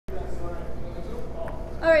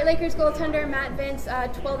right, Lakers goaltender Matt Vinc,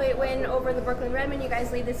 12-8 win over the Brooklyn Redmen. You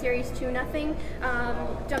guys lead the series 2-0.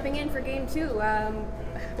 Jumping in for Game 2,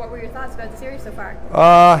 what were your thoughts about the series so far?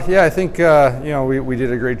 Yeah, I think we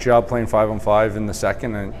did a great job playing 5-on-5 in the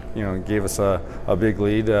second, and gave us a big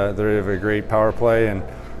lead. They have a great power play, and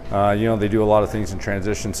they do a lot of things in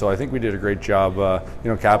transition. So I think we did a great job,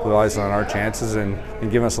 capitalizing on our chances and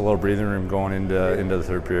giving us a little breathing room going into the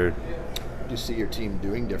third period. You see your team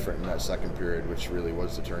doing different in that second period, which really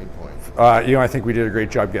was the turning point? I think we did a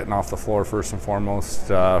great job getting off the floor first and foremost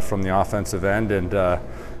from the offensive end, and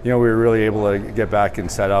we were really able to get back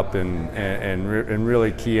and set up and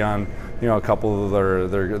really key on a couple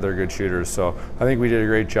of their good shooters. So I think we did a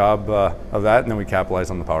great job of that, and then we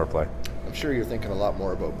capitalized on the power play. I'm sure you're thinking a lot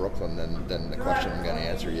more about Brooklyn than the question I'm going to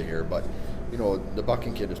answer you here, but the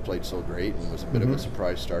Bucking kid has played so great and was a bit of a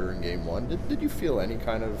surprise starter in Game 1. Did you feel any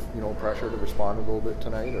kind of pressure to respond a little bit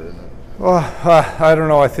tonight, or? Well, I don't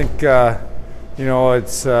know. I think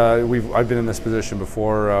it's I've been in this position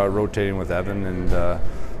before, rotating with Evan,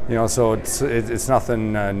 and so it's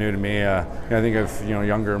nothing new to me. I think if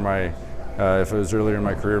younger in my if it was earlier in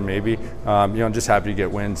my career, maybe I'm just happy to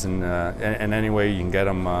get wins, and any way you can get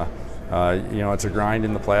them. It's a grind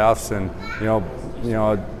in the playoffs, and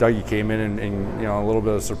Dougie came in and a little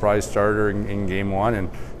bit of a surprise starter in Game 1, and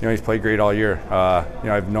he's played great all year.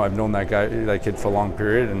 I've known that kid for a long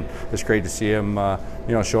period, and it's great to see him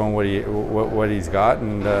showing what he's got,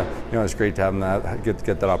 and it's great to have him get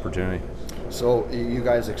that opportunity. So you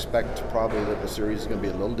guys expect probably that the series is going to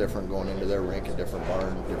be a little different going into their rink, a different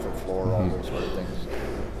barn, different floor, all those sort of things.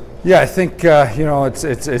 Yeah, I think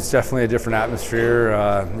it's definitely a different atmosphere.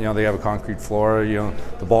 They have a concrete floor.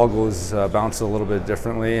 The ball bounces a little bit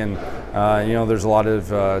differently, and there's a lot of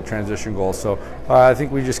transition goals. So I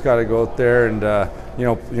think we just got to go out there and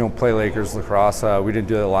play Lakers lacrosse. We didn't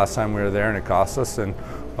do it the last time we were there, and it cost us. And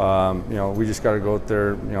we just got to go out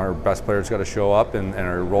there. Our best players got to show up, and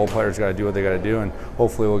our role players got to do what they got to do, and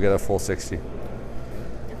hopefully we'll get a full 60.